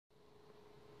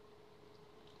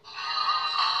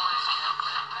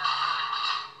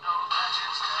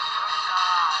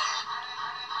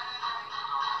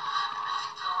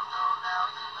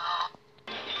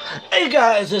Hey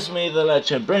guys, it's me, the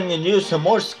Legend, bringing you some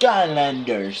more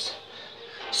Skylanders.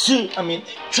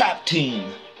 Trap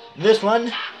Team. This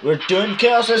one, we're doing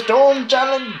Kaos' Storm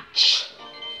Challenge.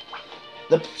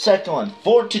 The second one,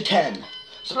 4 to 10.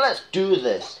 So let's do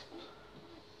this.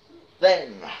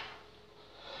 Then,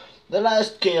 the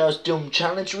last Chaos Doom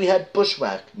Challenge we had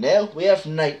Bushwhack. Now we have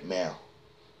Nightmare.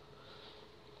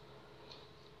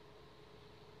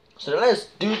 So let's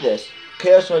do this.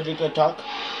 Chaos, are you gonna talk?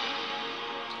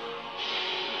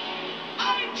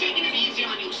 I've taken it easy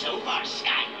on you so far,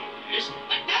 Skylanders,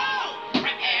 but now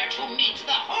prepare to meet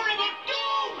the horrible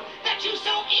doom that you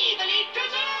so evilly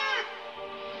deserve!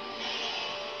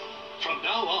 From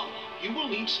now on, you will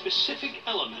need specific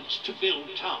elements to build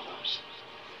towers.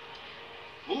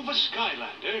 Move a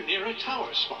Skylander near a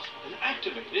tower spot and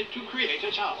activate it to create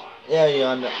a tower. Yeah, you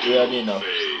already know.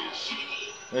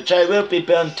 Which I will be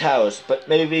building towers, but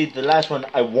maybe the last one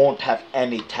I won't have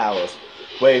any towers.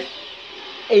 Wave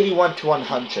 81 to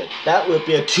 100. That will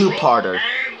be a two-parter.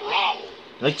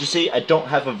 Like you see, I don't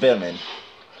have a villain.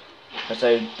 Because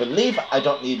I believe I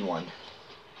don't need one.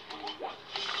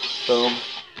 Boom.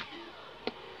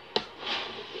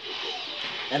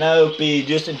 And I will be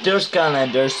using their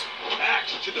Skylanders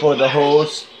for the whole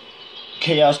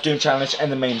Chaos Doom Challenge and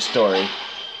the main story.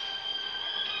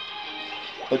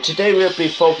 But today we'll be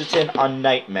focusing on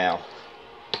Nightmare.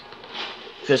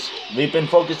 Because we've been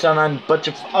focusing on a bunch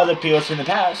of other POs in the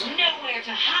past. Nowhere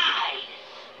to hide!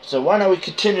 So why don't we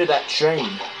continue that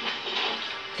train?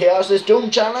 Chaos' Doom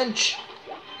Challenge.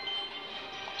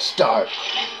 Start.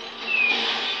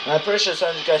 And I'm pretty sure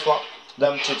some of you guys want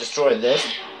them to destroy this.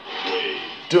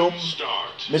 Doom.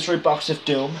 Mystery Box of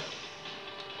Doom.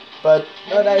 But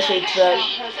what I say to that,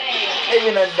 maybe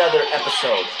in another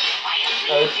episode.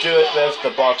 I'll do it with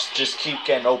the box, just keep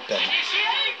getting open.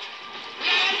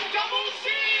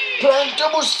 Plan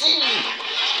Double C!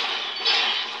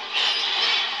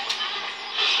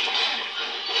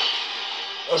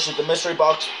 Oh shit, the mystery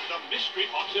box.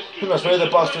 Who knows where the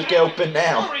box will get open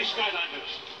now?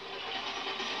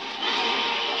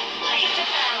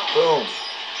 Boom.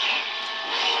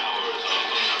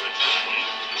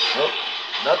 Nope,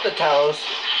 not the towers.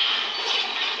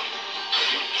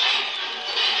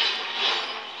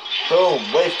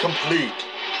 Boom, wave complete.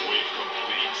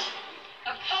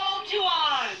 A call to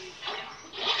arms!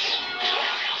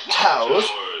 Towers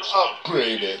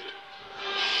upgraded.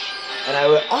 And I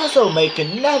will also make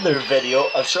another video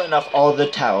of showing off all the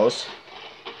towers.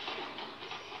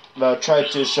 But I'll try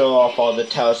to show off all the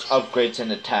towers, upgrades,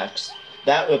 and attacks.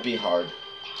 That would be hard.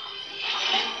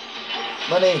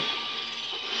 Money.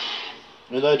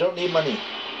 Although I don't need money.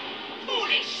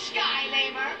 Foolish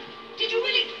Skylamer! Did you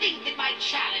really think that my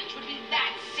challenge would be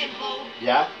that simple?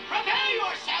 Yeah? Prepare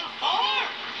yourself for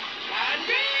Plan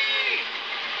B!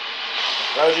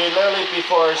 Roger, literally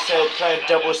before I said Plan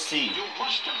Double C.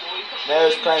 Now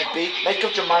it's Plan B. Make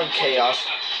up your mind, Chaos.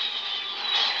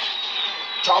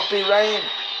 Choppy rain.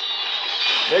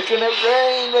 Making it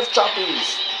rain with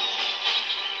choppies.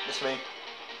 That's me.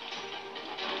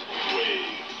 Wave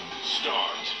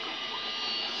start.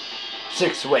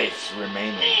 6 waves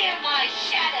remaining. Fear my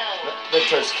shadow! The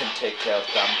turrets can take care of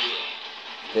them.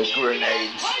 The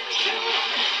grenades.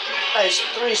 Nice,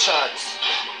 3 shots.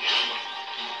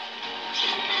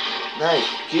 Nice,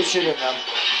 keep shooting them.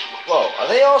 Whoa, are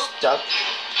they all stuck?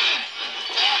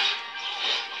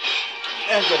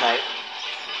 And good night.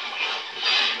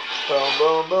 Boom,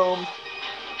 boom, boom.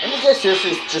 And you guys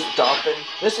seriously just stopping?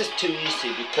 This is too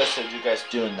easy because of you guys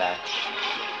doing that.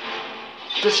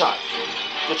 Good shot.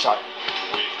 Good shot.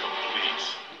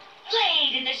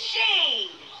 Blade in the shade!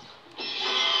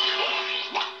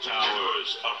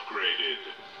 Towers upgraded.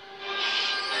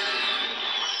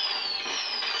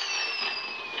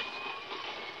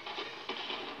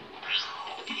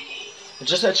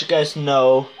 Just let you guys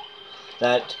know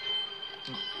that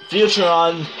future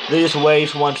on these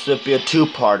waves wants to be a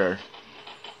 2-parter.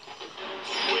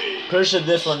 Pretty sure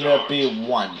this one will be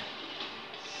 1.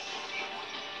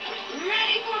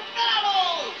 Ready for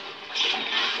battle!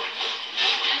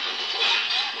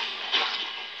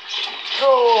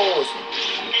 Trolls!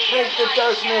 Make the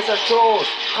darkness of trolls!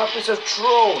 Copies of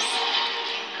trolls!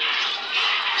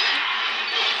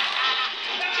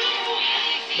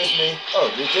 Miss me? Oh,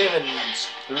 you gave it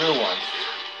through one,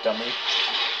 dummy.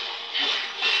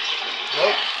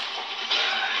 Nope.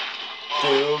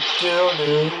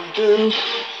 Do.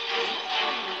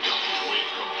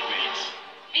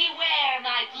 Beware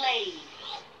my blade!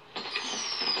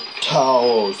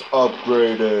 Towers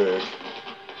upgraded.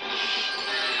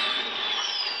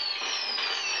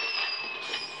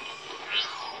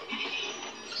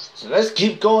 So let's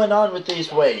keep going on with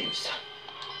these waves.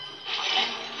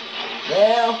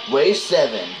 Well, wave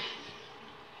 7.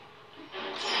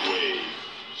 Wave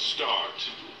start.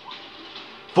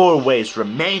 4 waves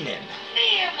remaining.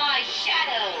 Fear my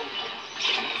shadow.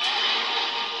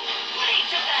 Ready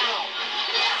to battle.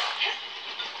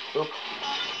 Oop.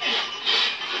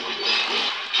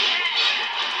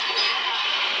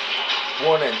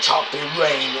 Warning, choppy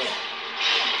rain.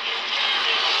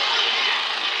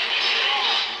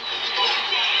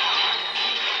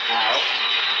 Ow.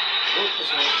 Oop,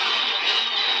 it's me.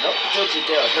 Nope, don't you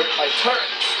dare hurt my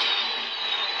turrets.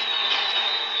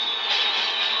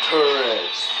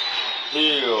 Turrets.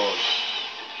 Healed.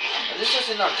 This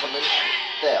isn't not coming.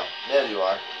 There you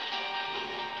are.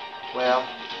 Well,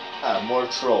 more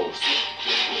trolls.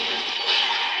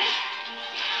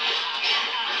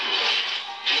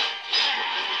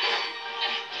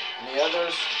 Any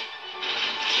others?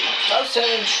 Stop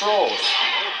sending trolls.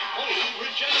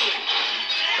 Regenerate.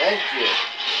 Thank you.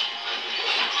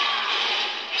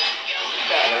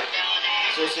 That hurt.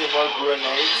 Seriously, more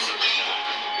grenades.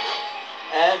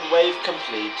 And wave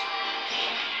complete.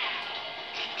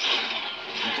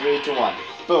 3 to 1.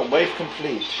 Boom, wave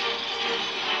complete.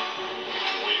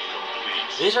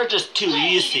 These are just too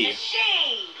easy.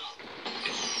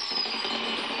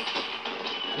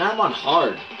 And I'm on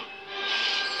hard.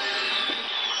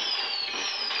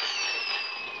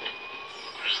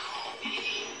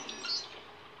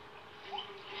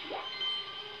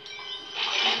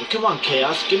 Well, come on,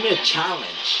 Chaos, give me a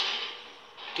challenge.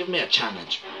 Give me a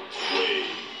challenge. Wave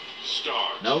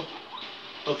start. No?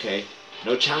 Okay.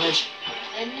 No challenge?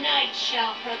 The night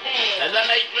shall prevail. And the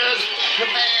night will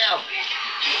prevail!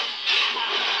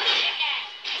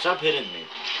 Stop hitting me.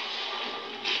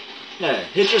 Yeah,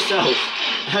 hit yourself.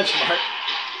 That's smart.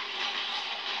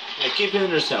 Yeah, keep hitting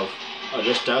yourself. Oh,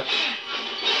 they're stuck.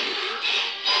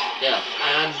 Yeah,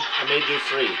 and I made you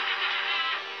free.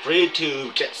 Free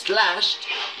to get slashed.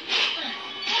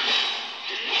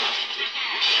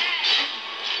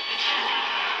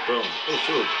 Boom. Oh,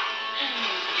 food.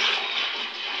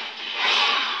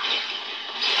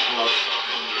 No.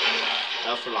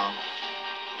 Not for long.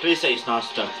 Please say he's not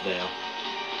stuck there.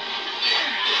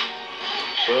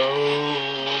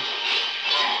 Boom.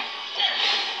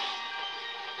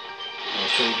 Oh,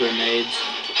 some grenades.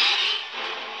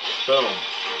 Boom.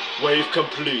 Wave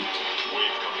complete.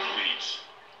 Wave complete.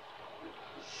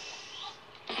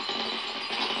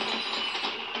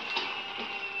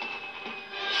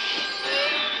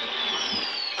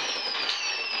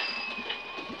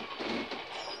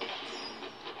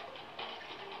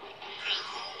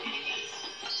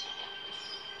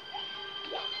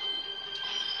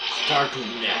 Start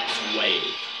next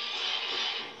wave.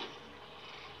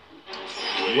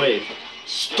 Wave.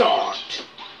 Start.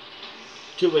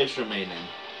 2 waves remaining.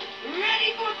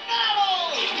 Ready for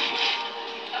battle!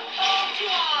 A call to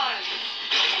arms!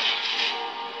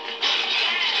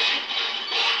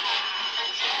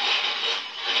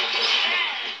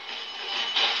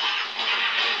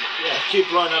 Yeah, keep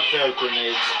blowing up their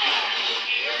grenades.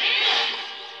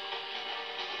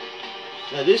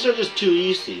 Yeah, these are just too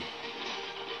easy.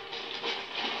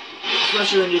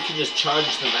 Especially when you can just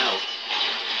charge them out.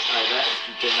 Alright, that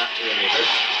did not really hurt.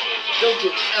 Don't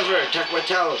you ever attack my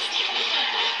towers!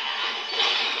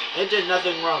 It did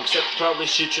nothing wrong except probably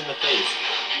shoot you in the face.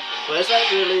 But is that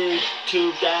really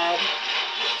too bad?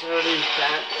 Is that really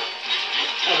bad?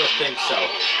 I don't think so.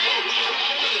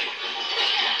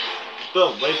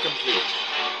 Boom, wave complete.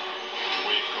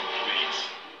 Wave complete.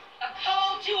 A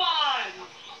call to arms!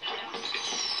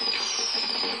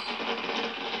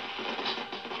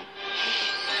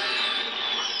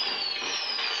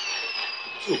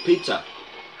 Ooh, pizza.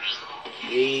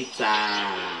 Pizza.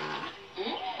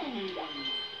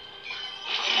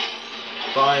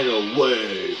 Final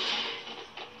wave.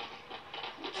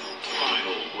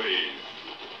 Final wave.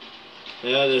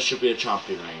 Yeah, there should be a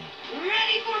choppy rain.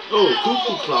 Ready for Oh, battle!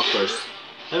 cuckoo clockers.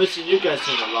 Haven't seen you guys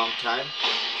in a long time.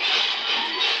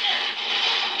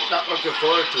 Not looking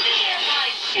forward to Fear my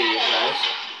see you guys.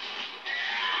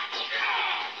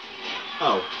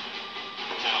 Oh,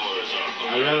 Towers are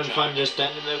are you having under fun just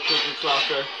standing there, cuckoo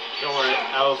clocker? Don't worry,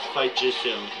 I'll fight you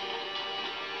soon.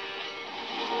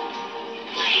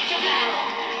 Ready to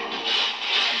battle!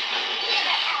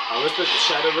 I wish the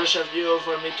Shadowverse have you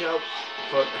for me to help.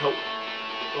 For help.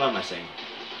 What am I saying?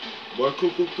 More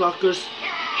cuckoo clockers?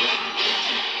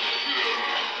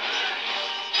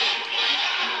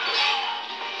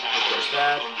 There's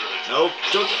that. Nope,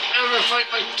 don't ever fight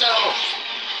myself!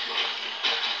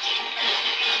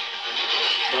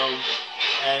 Boom.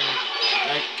 And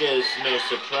that is no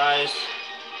surprise.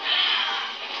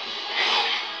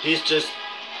 He's just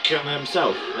killing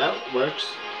himself. That works.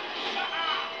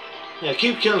 Yeah,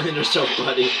 keep killing yourself,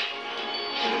 buddy.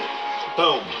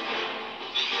 Boom.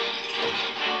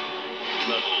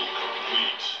 Level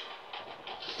complete.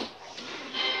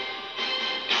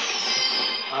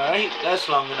 Alright, that's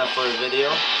long enough for a video.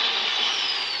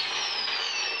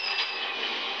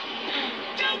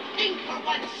 Don't think for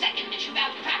 1 second that you've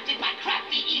outcrafted my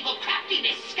crafty, evil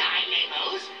craftiness,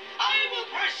 Skylamos. I will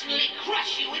personally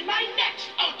crush you in my next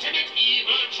ultimate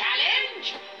evil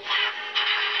challenge. Ha ha!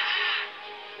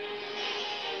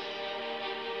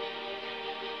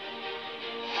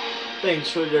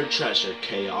 Thanks for your treasure,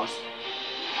 Kaos.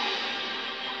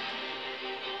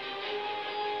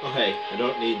 Oh hey, I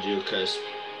don't need you, cause...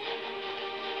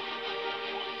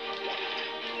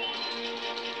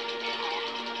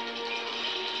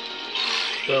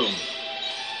 Boom.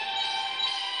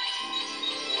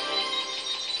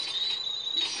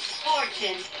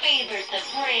 Fortune favors the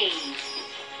brave.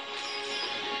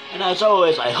 And as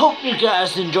always, I hope you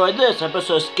guys enjoyed this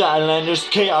episode of Skylanders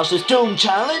Kaos' Doom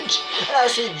Challenge. And I'll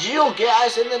see you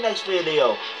guys in the next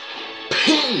video.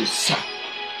 Peace!